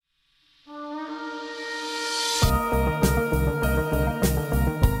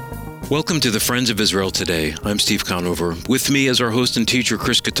Welcome to the Friends of Israel Today. I'm Steve Conover. With me as our host and teacher,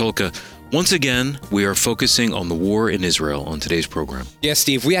 Chris Katulka. Once again, we are focusing on the war in Israel on today's program. Yes,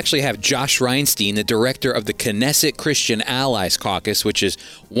 Steve, we actually have Josh Reinstein, the director of the Knesset Christian Allies Caucus, which is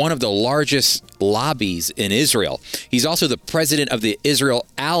one of the largest lobbies in Israel. He's also the president of the Israel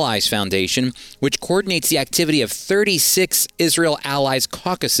Allies Foundation, which coordinates the activity of 36 Israel Allies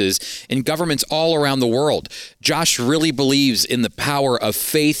caucuses in governments all around the world. Josh really believes in the power of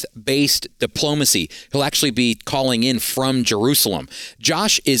faith-based diplomacy. He'll actually be calling in from Jerusalem.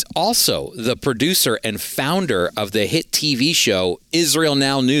 Josh is also the producer and founder of the hit TV show Israel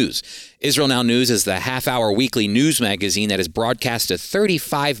Now News. Israel Now News is the half-hour weekly news magazine that is broadcast to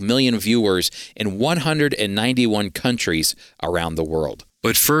 35 million viewers in 191 countries around the world.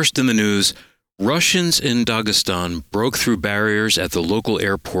 But first in the news, Russians in Dagestan broke through barriers at the local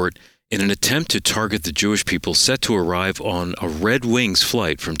airport in an attempt to target the Jewish people set to arrive on a Red Wings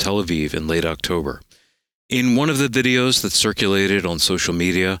flight from Tel Aviv in late October. In one of the videos that circulated on social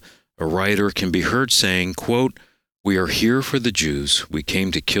media, a writer can be heard saying, quote, "We are here for the Jews. We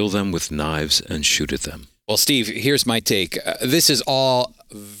came to kill them with knives and shoot at them." Well, Steve, here's my take. This is all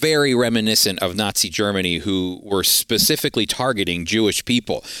very reminiscent of Nazi Germany, who were specifically targeting Jewish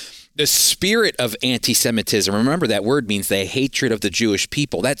people. The spirit of anti-Semitism, remember that word means the hatred of the Jewish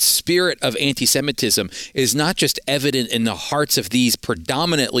people. That spirit of anti-Semitism is not just evident in the hearts of these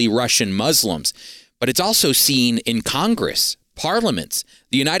predominantly Russian Muslims, but it's also seen in Congress, parliaments,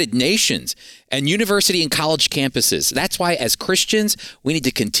 the United Nations, and university and college campuses. That's why, as Christians, we need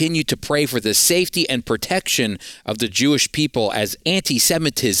to continue to pray for the safety and protection of the Jewish people as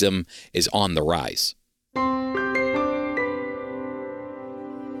anti-Semitism is on the rise.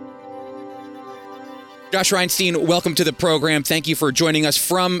 Josh Reinstein, welcome to the program. Thank you for joining us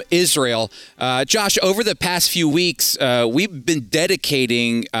from Israel. Josh, over the past few weeks, we've been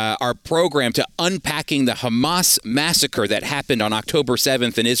dedicating our program to unpacking the Hamas massacre that happened on October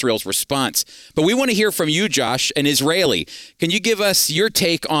 7th and Israel's response. But we want to hear from you, Josh, an Israeli. Can you give us your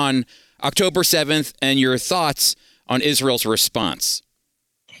take on October 7th and your thoughts on Israel's response?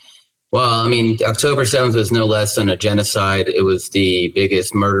 Well, I mean, October 7th was no less than a genocide. It was the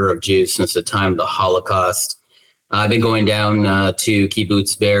biggest murder of Jews since the time of the Holocaust. I've been going down to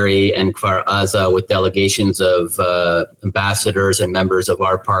Kibbutz Be'eri and Kfar Aza with delegations of ambassadors and members of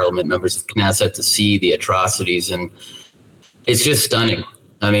our parliament, members of Knesset, to see the atrocities. And it's just stunning.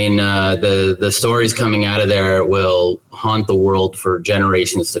 I mean, the stories coming out of there will haunt the world for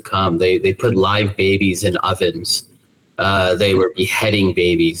generations to come. They put live babies in ovens. They were beheading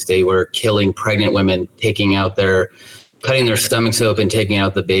babies. They were killing pregnant women, cutting their stomachs open, taking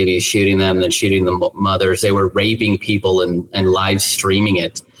out the babies, shooting them, then shooting the mothers. They were raping people and live streaming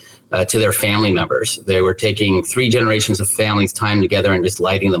it to their family members. They were taking 3 generations of families' time together and just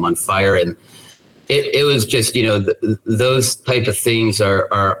lighting them on fire. And it was just, those type of things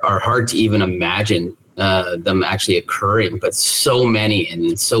are hard to even imagine them actually occurring, but so many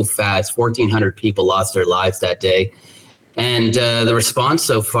and so fast. 1,400 people lost their lives that day. And the response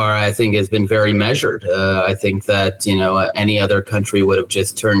so far, I think, has been very measured. I think that, any other country would have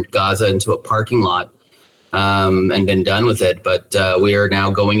just turned Gaza into a parking lot and been done with it. But we are now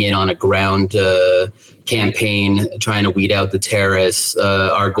going in on a ground campaign, trying to weed out the terrorists.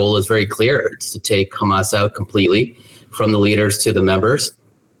 Our goal is very clear. It's to take Hamas out completely, from the leaders to the members,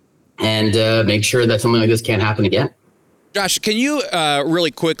 and make sure that something like this can't happen again. Josh, can you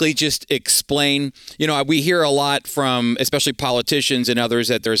really quickly just explain, we hear a lot from especially politicians and others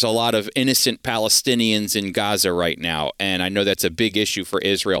that there's a lot of innocent Palestinians in Gaza right now, and I know that's a big issue for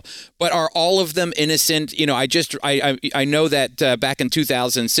Israel. But are all of them innocent? I know that back in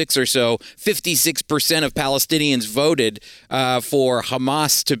 2006 or so, 56% of Palestinians voted for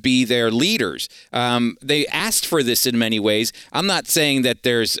Hamas to be their leaders. They asked for this in many ways. I'm not saying that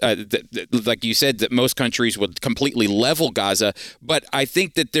there's, like you said, that most countries would completely level Gaza, but I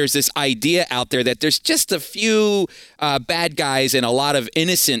think that there's this idea out there that there's just a few bad guys and a lot of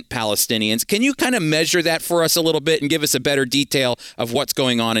innocent Palestinians. Can you kind of measure that for us a little bit and give us a better detail of what's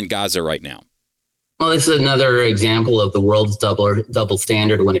going on in Gaza right now? Well, this is another example of the world's double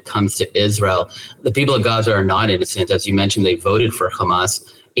standard when it comes to Israel. The people of Gaza are not innocent. As you mentioned, they voted for Hamas.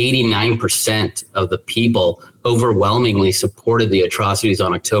 89% of the people overwhelmingly supported the atrocities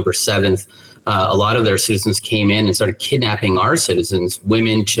on October 7th. A lot of their citizens came in and started kidnapping our citizens,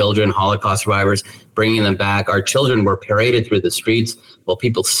 women, children, Holocaust survivors, bringing them back. Our children were paraded through the streets while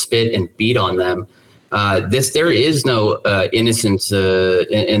people spit and beat on them. There is no innocence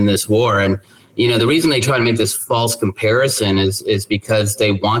in this war. And The reason they try to make this false comparison is because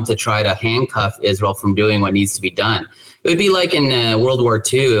they want to try to handcuff Israel from doing what needs to be done. It would be like in World War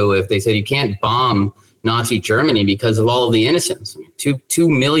II if they said you can't bomb Nazi Germany because of all of the innocents. 2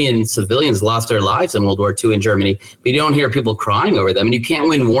 million civilians lost their lives in World War II in Germany, but you don't hear people crying over them, and you can't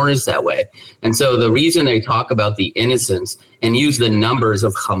win wars that way. And so the reason they talk about the innocents and use the numbers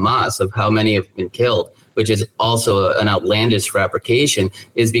of Hamas, of how many have been killed, which is also an outlandish fabrication,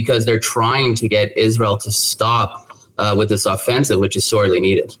 is because they're trying to get Israel to stop with this offensive, which is sorely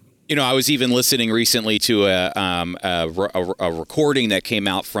needed. I was even listening recently to a recording that came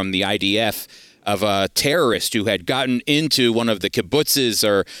out from the IDF of a terrorist who had gotten into one of the kibbutzes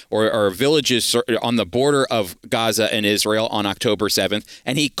or villages on the border of Gaza and Israel on October 7th,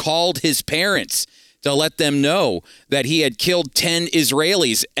 and he called his parents to let them know that he had killed 10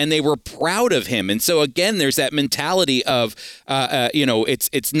 Israelis, and they were proud of him. And so, again, there's that mentality of,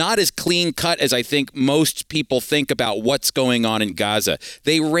 it's not as clean cut as I think most people think about what's going on in Gaza.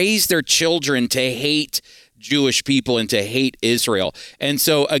 They raise their children to hate Jewish people and to hate Israel. And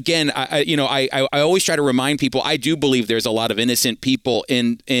so, again, I always try to remind people, I do believe there's a lot of innocent people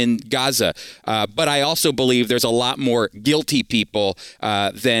in Gaza, but I also believe there's a lot more guilty people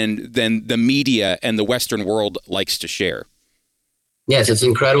than the media and the Western world likes to share. Yes, it's an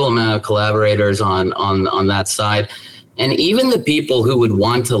incredible amount of collaborators on that side. And even the people who would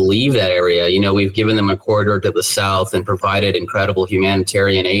want to leave that area, we've given them a corridor to the south and provided incredible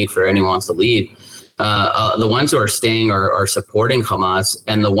humanitarian aid for anyone who wants to leave. The ones who are staying are supporting Hamas,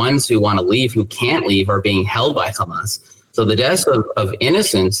 and the ones who want to leave, who can't leave, are being held by Hamas. So the deaths of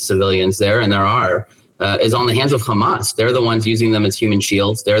innocent civilians there, and there are, is on the hands of Hamas. They're the ones using them as human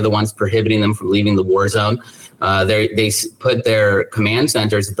shields. They're the ones prohibiting them from leaving the war zone. They put their command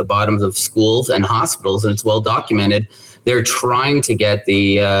centers at the bottoms of schools and hospitals, and it's well documented. They're trying to get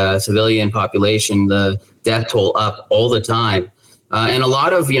the civilian population, the death toll, up all the time. And a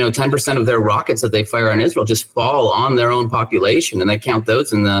lot of, 10% of their rockets that they fire on Israel just fall on their own population, and they count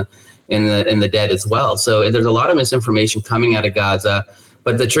those in the dead as well. So there's a lot of misinformation coming out of Gaza.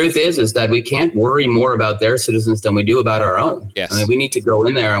 But the truth is that we can't worry more about their citizens than we do about our own. Yes. I mean, we need to go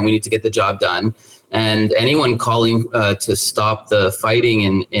in there and we need to get the job done. And anyone calling to stop the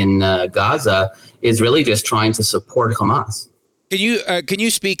fighting in Gaza is really just trying to support Hamas. Can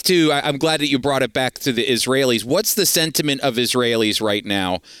you speak to, I'm glad that you brought it back to the Israelis. What's the sentiment of Israelis right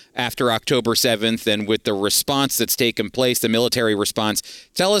now after October 7th and with the response that's taken place, the military response?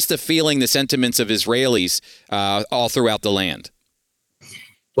 Tell us the sentiments of Israelis all throughout the land.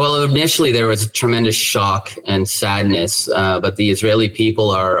 Well, initially there was tremendous shock and sadness, but the Israeli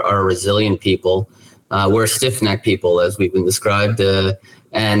people are a resilient people. We're a stiff-necked people, as we've been described.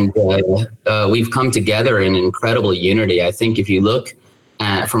 And we've come together in incredible unity. I think if you look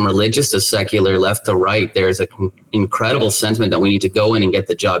at from religious to secular, left to right, there's an incredible sentiment that we need to go in and get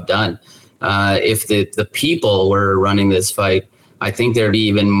the job done. If the people were running this fight, I think there'd be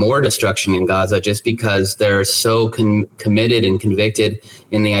even more destruction in Gaza just because they're so committed and convicted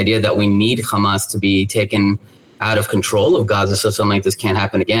in the idea that we need Hamas to be taken out of control of Gaza so something like this can't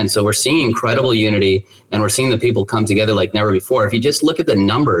happen again. So we're seeing incredible unity, and we're seeing the people come together like never before. If you just look at the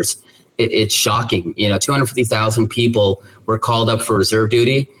numbers, it's shocking. 250,000 people were called up for reserve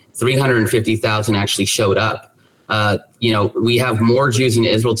duty. 350,000 actually showed up. We have more Jews in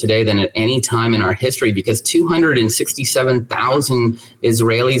Israel today than at any time in our history because 267,000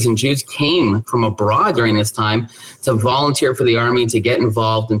 Israelis and Jews came from abroad during this time to volunteer for the army, to get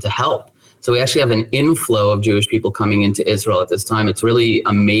involved and to help. So we actually have an inflow of Jewish people coming into Israel at this time. It's really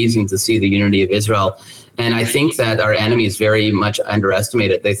amazing to see the unity of Israel. And I think that our enemies very much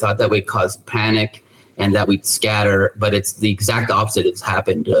underestimated. They thought that we'd cause panic and that we'd scatter, but it's the exact opposite has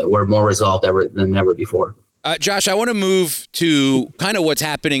happened. We're more resolved than ever before. Josh, I want to move to kind of what's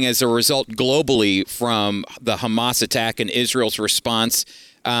happening as a result globally from the Hamas attack and Israel's response.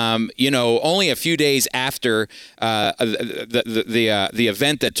 Only a few days after the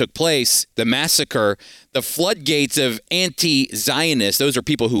event that took place, the massacre, the floodgates of anti-Zionists, those are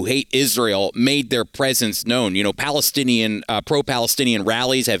people who hate Israel, made their presence known. Pro-Palestinian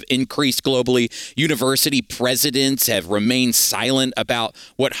rallies have increased globally. University presidents have remained silent about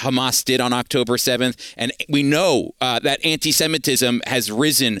what Hamas did on October 7th. And we know that anti-Semitism has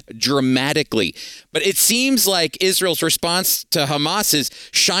risen dramatically. But it seems like Israel's response to Hamas has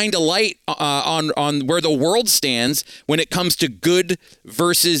shined a light on where the world stands when it comes to good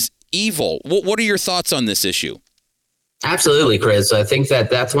versus evil. What are your thoughts on this issue? Absolutely, Chris. I think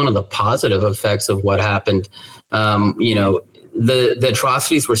that's one of the positive effects of what happened. The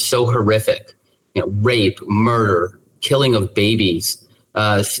atrocities were so horrific. Rape, murder, killing of babies,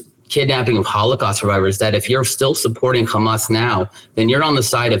 kidnapping of Holocaust survivors, that if you're still supporting Hamas now, then you're on the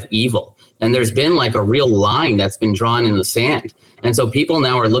side of evil. And there's been like a real line that's been drawn in the sand. And so people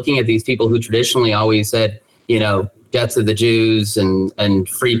now are looking at these people who traditionally always said, death to the Jews and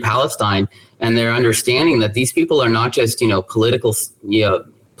free Palestine. And they're understanding that these people are not just,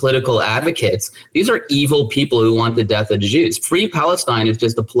 political advocates. These are evil people who want the death of the Jews. Free Palestine is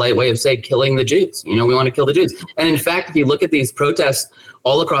just a polite way of saying killing the Jews. We want to kill the Jews. And in fact, if you look at these protests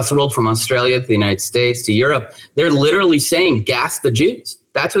all across the world, from Australia to the United States to Europe, they're literally saying gas the Jews.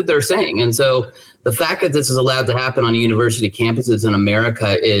 That's what they're saying. And so the fact that this is allowed to happen on university campuses in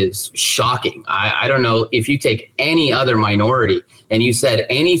America is shocking. I don't know if you take any other minority and you said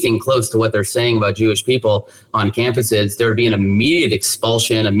anything close to what they're saying about Jewish people on campuses, there would be an immediate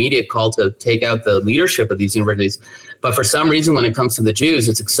expulsion, immediate call to take out the leadership of these universities. But for some reason, when it comes to the Jews,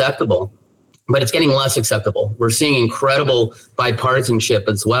 it's acceptable. But it's getting less acceptable. We're seeing incredible bipartisanship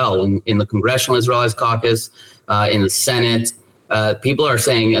as well in the Congressional Israelite Caucus, in the Senate. People are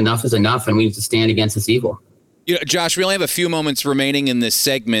saying enough is enough, and we need to stand against this evil. Josh, we only have a few moments remaining in this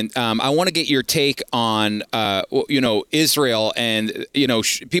segment. I want to get your take on, Israel, and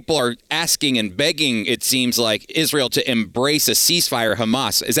people are asking and begging, it seems like, Israel to embrace a ceasefire.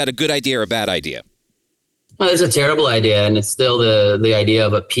 Hamas, is that a good idea or a bad idea? Well, it's a terrible idea, and it's still the idea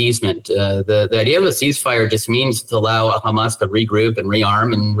of appeasement. The idea of a ceasefire just means to allow Hamas to regroup and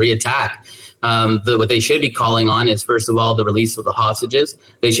rearm and reattack. What they should be calling on is, first of all, the release of the hostages.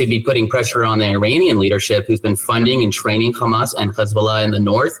 They should be putting pressure on the Iranian leadership, who's been funding and training Hamas and Hezbollah in the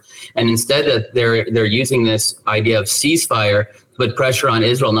north. And instead, they're using this idea of ceasefire to put pressure on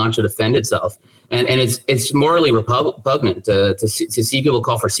Israel not to defend itself. And it's morally repugnant to see people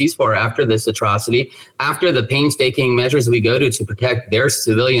call for ceasefire after this atrocity, after the painstaking measures we go to protect their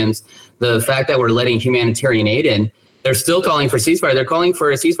civilians. The fact that we're letting humanitarian aid in, they're still calling for ceasefire. They're calling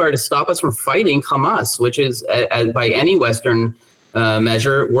for a ceasefire to stop us from fighting Hamas, which is, by any Western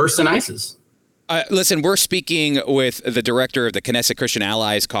measure, worse than ISIS. Listen, we're speaking with the director of the Knesset Christian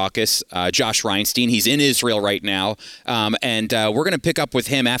Allies Caucus, Josh Reinstein. He's in Israel right now, and we're going to pick up with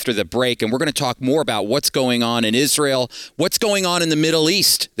him after the break, and we're going to talk more about what's going on in Israel, what's going on in the Middle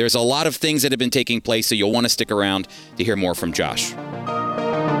East. There's a lot of things that have been taking place, so you'll want to stick around to hear more from Josh.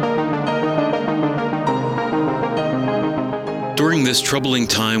 During this troubling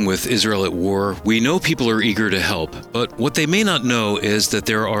time with Israel at war, we know people are eager to help, but what they may not know is that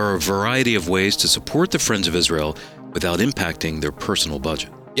there are a variety of ways to support the Friends of Israel without impacting their personal budget.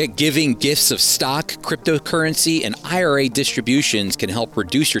 Yeah, giving gifts of stock, cryptocurrency, and IRA distributions can help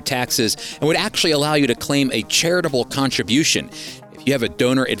reduce your taxes and would actually allow you to claim a charitable contribution. If you have a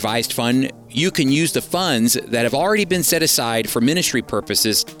donor-advised fund, you can use the funds that have already been set aside for ministry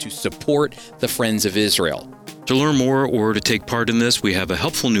purposes to support the Friends of Israel. To learn more or to take part in this, we have a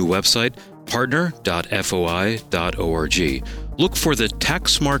helpful new website, partner.foi.org. Look for the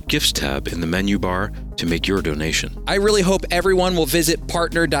Tax Smart Gifts tab in the menu bar to make your donation. I really hope everyone will visit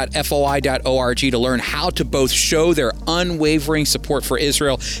partner.foi.org to learn how to both show their unwavering support for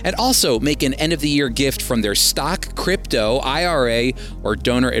Israel and also make an end-of-the-year gift from their stock, crypto, IRA, or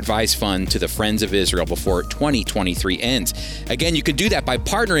donor-advised fund to the Friends of Israel before 2023 ends. Again, you can do that by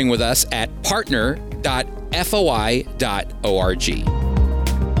partnering with us at partner.foi.org.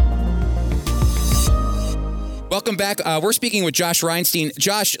 Welcome back. We're speaking with Josh Reinstein.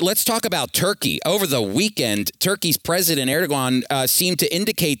 Josh, let's talk about Turkey. Over the weekend, Turkey's President Erdogan seemed to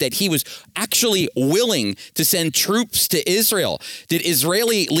indicate that he was actually willing to send troops to Israel. Did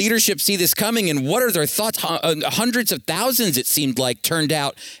Israeli leadership see this coming, and what are their thoughts? Hundreds of thousands, it seemed like, turned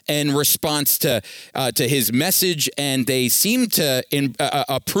out in response to his message, and they seemed to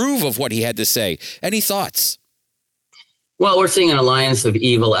approve of what he had to say. Any thoughts? Well, we're seeing an alliance of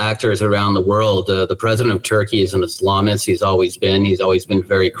evil actors around the world. The president of Turkey is an Islamist. He's always been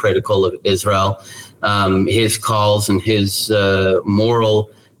very critical of Israel. His calls and his moral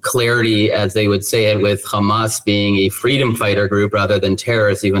clarity, as they would say it, with Hamas being a freedom fighter group rather than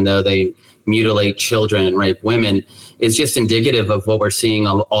terrorists, even though they mutilate children and rape women, is just indicative of what we're seeing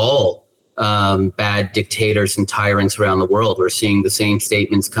of all bad dictators and tyrants around the world. We're seeing the same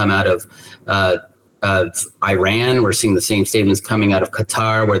statements come out of Iran. We're seeing the same statements coming out of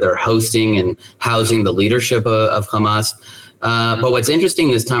Qatar, where they're hosting and housing the leadership of Hamas. But what's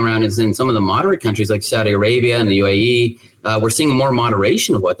interesting this time around is in some of the moderate countries like Saudi Arabia and the UAE, we're seeing more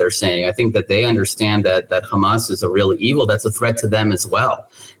moderation of what they're saying. I think that they understand that Hamas is a real evil that's a threat to them as well.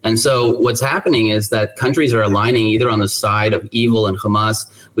 And so what's happening is that countries are aligning either on the side of evil and Hamas.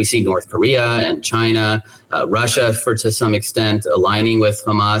 We see North Korea and China, Russia, to some extent, aligning with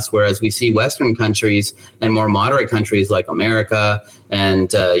Hamas, whereas we see Western countries and more moderate countries like America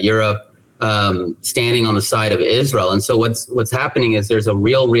and Europe standing on the side of Israel. And so what's happening is there's a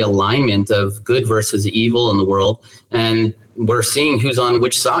real realignment of good versus evil in the world, and we're seeing who's on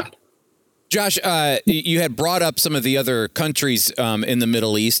which side. Josh, you had brought up some of the other countries in the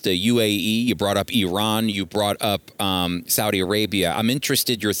Middle East, the UAE, you brought up Iran, you brought up Saudi Arabia. I'm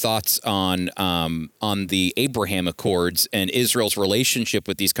interested your thoughts on the Abraham Accords and Israel's relationship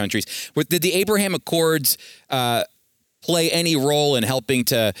with these countries. Did the Abraham Accords play any role in helping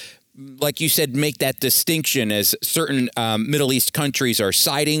to, like you said, make that distinction as certain Middle East countries are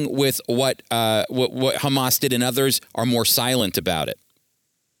siding with what Hamas did and others are more silent about it?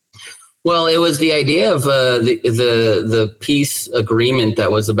 Well, it was the idea of the peace agreement that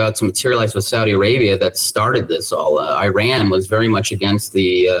was about to materialize with Saudi Arabia that started this all. Iran was very much against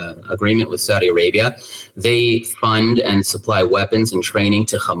the agreement with Saudi Arabia. They fund and supply weapons and training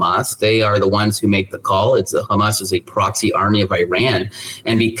to Hamas. They are the ones who make the call. Hamas is a proxy army of Iran.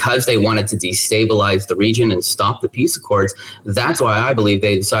 And because they wanted to destabilize the region and stop the peace accords, that's why I believe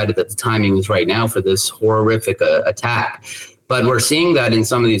they decided that the timing was right now for this horrific attack. But we're seeing that in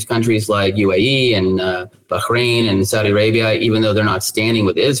some of these countries like UAE and Bahrain and Saudi Arabia, even though they're not standing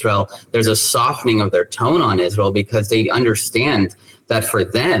with Israel, there's a softening of their tone on Israel because they understand that for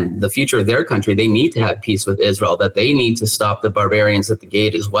them, the future of their country, they need to have peace with Israel, that they need to stop the barbarians at the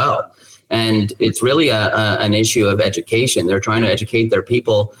gate as well. And it's really an issue of education. They're trying to educate their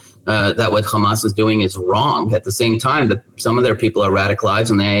people that what Hamas is doing is wrong. At the same time, that some of their people are radicalized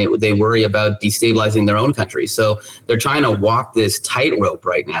and they worry about destabilizing their own country. So they're trying to walk this tightrope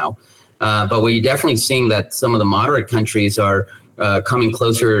right now. But we're definitely seeing that some of the moderate countries are coming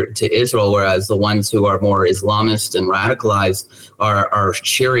closer to Israel, whereas the ones who are more Islamist and radicalized are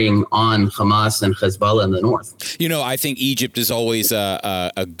cheering on Hamas and Hezbollah in the north. You know, I think Egypt is always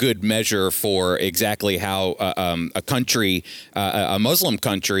a good measure for exactly how a country, a Muslim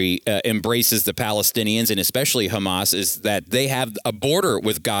country, embraces the Palestinians and especially Hamas, is that they have a border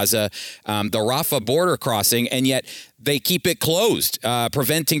with Gaza, the Rafah border crossing, and yet they keep it closed,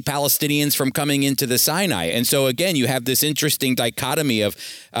 preventing Palestinians from coming into the Sinai. And so, again, you have this interesting dichotomy of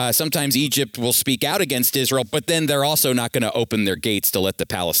sometimes Egypt will speak out against Israel, but then they're also not going to open their gates to let the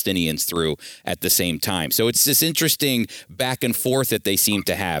Palestinians through at the same time. So it's this interesting back and forth that they seem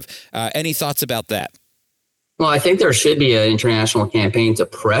to have. Any thoughts about that? Well, I think there should be an international campaign to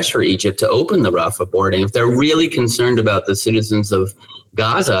pressure Egypt to open the Rafah border. And if they're really concerned about the citizens of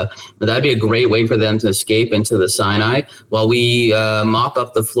Gaza, that'd be a great way for them to escape into the Sinai while we mop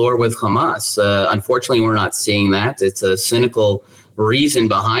up the floor with Hamas. Unfortunately, we're not seeing that. It's a cynical reason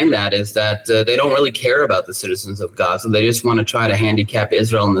behind that is that they don't really care about the citizens of Gaza. They just want to try to handicap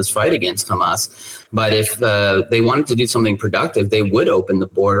Israel in this fight against Hamas. But if they wanted to do something productive, they would open the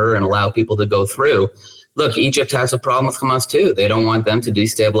border and allow people to go through. Look, Egypt has a problem with Hamas too. They don't want them to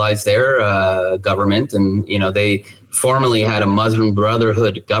destabilize their government. And, you know, they formerly had a Muslim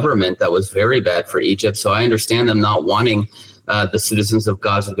Brotherhood government that was very bad for Egypt. So I understand them not wanting the citizens of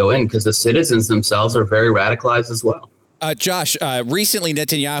Gaza to go in because the citizens themselves are very radicalized as well. Josh, recently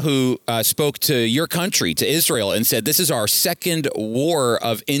Netanyahu spoke to your country, to Israel, and said, this is our second war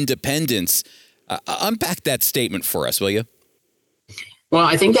of independence. Unpack that statement for us, will you? Well,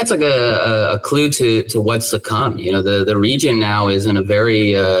 I think that's like a clue to what's to come. You know, the region now is in a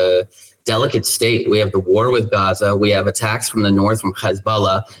very delicate state. We have the war with Gaza. We have attacks from the north from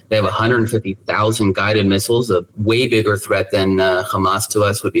Hezbollah. They have 150,000 guided missiles. A way bigger threat than Hamas to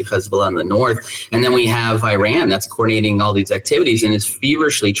us would be Hezbollah in the north. And then we have Iran that's coordinating all these activities and is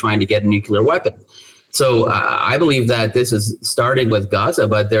feverishly trying to get a nuclear weapon. So I believe that this has started with Gaza,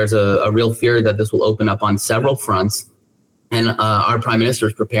 but there's a real fear that this will open up on several fronts. And our prime minister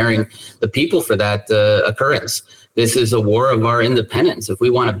is preparing the people for that occurrence. This is a war of our independence. If we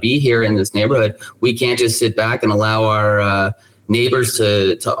want to be here in this neighborhood, we can't just sit back and allow our neighbors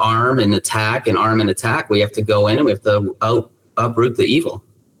to arm and attack. We have to go in and we have to uproot the evil.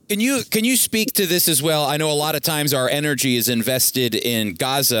 Can you speak to this as well? I know a lot of times our energy is invested in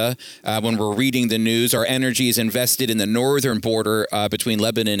Gaza when we're reading the news. Our energy is invested in the northern border between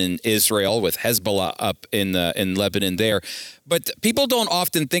Lebanon and Israel, with Hezbollah up in Lebanon there. But people don't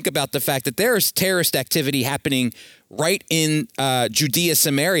often think about the fact that there is terrorist activity happening right in Judea,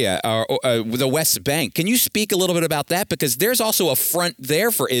 Samaria, or the West Bank. Can you speak a little bit about that? Because there's also a front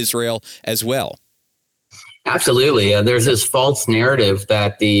there for Israel as well. Absolutely. There's this false narrative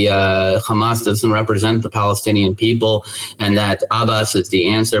that the Hamas doesn't represent the Palestinian people, and that Abbas is the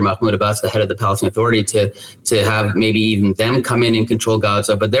answer, Mahmoud Abbas, the head of the Palestinian Authority, to have maybe even them come in and control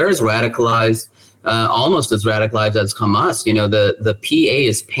Gaza. But they're as radicalized, almost as radicalized as Hamas. You know, the PA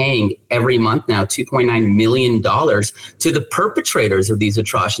is paying every month now $2.9 million to the perpetrators of these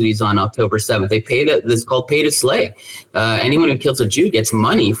atrocities on October 7th. They pay this is called pay to slay. Anyone who kills a Jew gets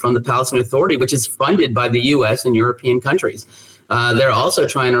money from the Palestinian Authority, which is funded by the U.S. and European countries. They're also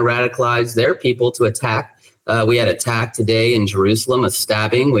trying to radicalize their people to attack. We had attack today in Jerusalem, a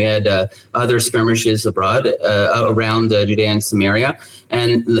stabbing. We had other skirmishes abroad around Judea and Samaria.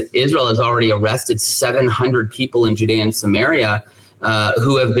 And Israel has already arrested 700 people in Judea and Samaria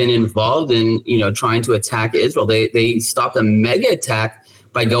who have been involved in, trying to attack Israel. They stopped a mega attack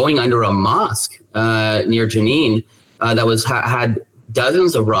by going under a mosque near Jenin that had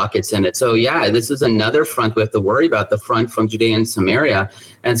dozens of rockets in it. So yeah, this is another front we have to worry about, the front from Judea and Samaria.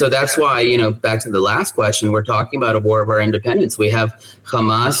 And so that's why, back to the last question, we're talking about a war of our independence. We have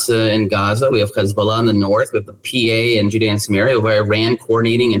Hamas in Gaza, we have Hezbollah in the north, we have the PA in Judea and Samaria, where Iran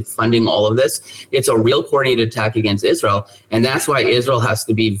coordinating and funding all of this. It's a real coordinated attack against Israel. And that's why Israel has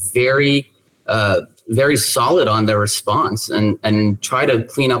to be very solid on their response and try to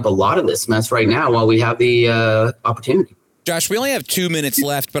clean up a lot of this mess right now while we have the opportunity. Josh, we only have 2 minutes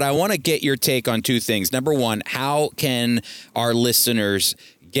left, but I want to get your take on two things. Number one, how can our listeners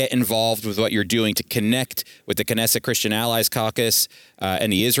get involved with what you're doing to connect with the Knesset Christian Allies Caucus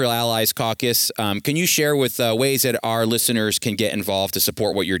and the Israel Allies Caucus? Can you share with ways that our listeners can get involved to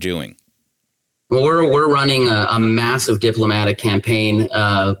support what you're doing? Well, we're running a massive diplomatic campaign.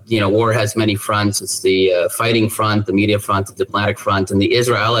 War has many fronts. It's the fighting front, the media front, the diplomatic front, and the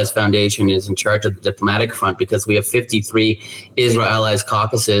Israel Allies Foundation is in charge of the diplomatic front because we have 53 Israel Allies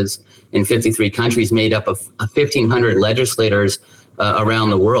caucuses in 53 countries made up of 1,500 legislators around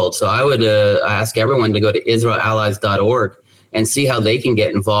the world. So I would ask everyone to go to israelallies.org and see how they can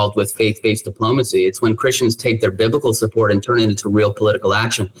get involved with faith-based diplomacy. It's when Christians take their biblical support and turn it into real political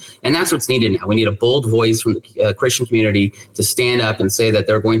action. And that's what's needed now. We need a bold voice from the Christian community to stand up and say that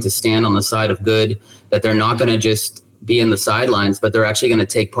they're going to stand on the side of good, that they're not going to just be in the sidelines, but they're actually going to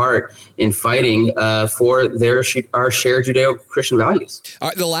take part in fighting for our shared Judeo-Christian values.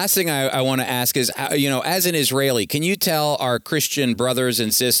 The last thing I want to ask is, as an Israeli, can you tell our Christian brothers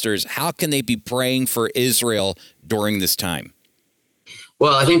and sisters, how can they be praying for Israel during this time?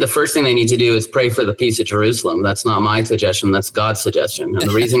 Well, I think the first thing they need to do is pray for the peace of Jerusalem. That's not my suggestion. That's God's suggestion. And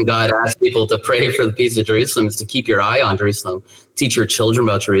the reason God asked people to pray for the peace of Jerusalem is to keep your eye on Jerusalem, teach your children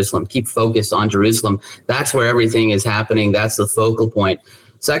about Jerusalem, keep focused on Jerusalem. That's where everything is happening. That's the focal point.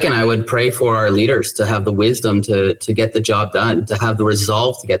 Second, I would pray for our leaders to have the wisdom to get the job done, to have the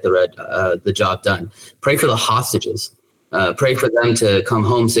resolve to get the job done. Pray for the hostages. Pray for them to come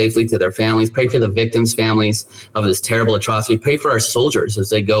home safely to their families. Pray for the victims' families of this terrible atrocity. Pray for our soldiers as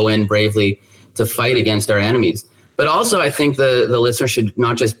they go in bravely to fight against our enemies. But also, I think the listener should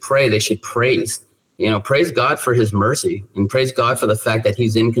not just pray, they should praise. Praise God for his mercy and praise God for the fact that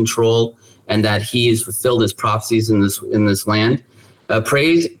he's in control and that he has fulfilled his prophecies in this land.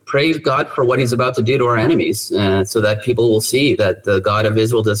 Praise God for what he's about to do to our enemies so that people will see that the God of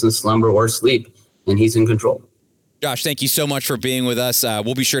Israel doesn't slumber or sleep and he's in control. Josh, thank you so much for being with us.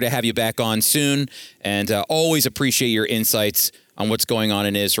 We'll be sure to have you back on soon, and always appreciate your insights on what's going on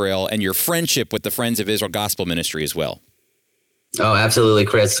in Israel and your friendship with the Friends of Israel Gospel Ministry as well. Oh, absolutely,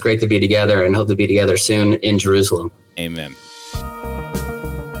 Chris. It's great to be together and hope to be together soon in Jerusalem. Amen.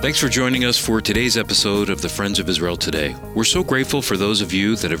 Thanks for joining us for today's episode of the Friends of Israel Today. We're so grateful for those of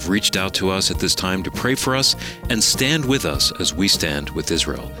you that have reached out to us at this time to pray for us and stand with us as we stand with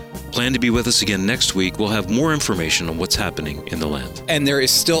Israel. Plan to be with us again next week. We'll have more information on what's happening in the land. And there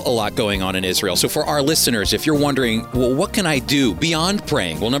is still a lot going on in Israel. So for our listeners, if you're wondering, well, what can I do beyond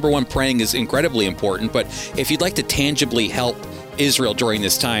praying? Well, number one, praying is incredibly important. But if you'd like to tangibly help Israel during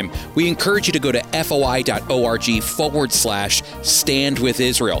this time, we encourage you to go to foi.org/stand with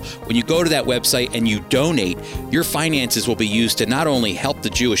Israel. When you go to that website and you donate, your finances will be used to not only help the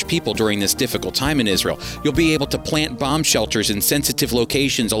Jewish people during this difficult time in Israel, you'll be able to plant bomb shelters in sensitive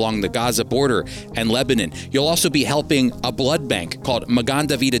locations along the Gaza border and Lebanon. You'll also be helping a blood bank called Magan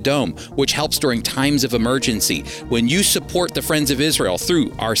David Adom, which helps during times of emergency. When you support the Friends of Israel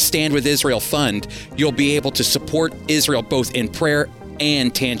through our Stand with Israel Fund, you'll be able to support Israel both in prayer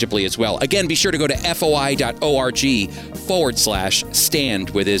and tangibly as well. Again, be sure to go to foi.org/stand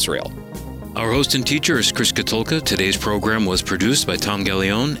with Israel. Our host and teacher is Chris Katulka. Today's program was produced by Tom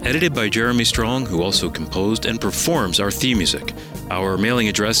Gallione, edited by Jeremy Strong, who also composed and performs our theme music. Our mailing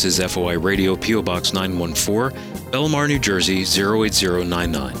address is FOI Radio, P.O. Box 914, Belmar, New Jersey,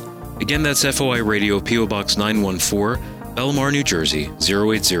 08099. Again, that's FOI Radio, P.O. Box 914, Belmar, New Jersey,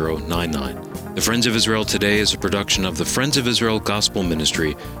 08099. The Friends of Israel Today is a production of the Friends of Israel Gospel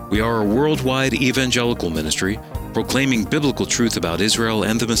Ministry. We are a worldwide evangelical ministry proclaiming biblical truth about Israel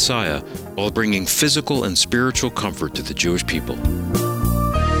and the Messiah while bringing physical and spiritual comfort to the Jewish people.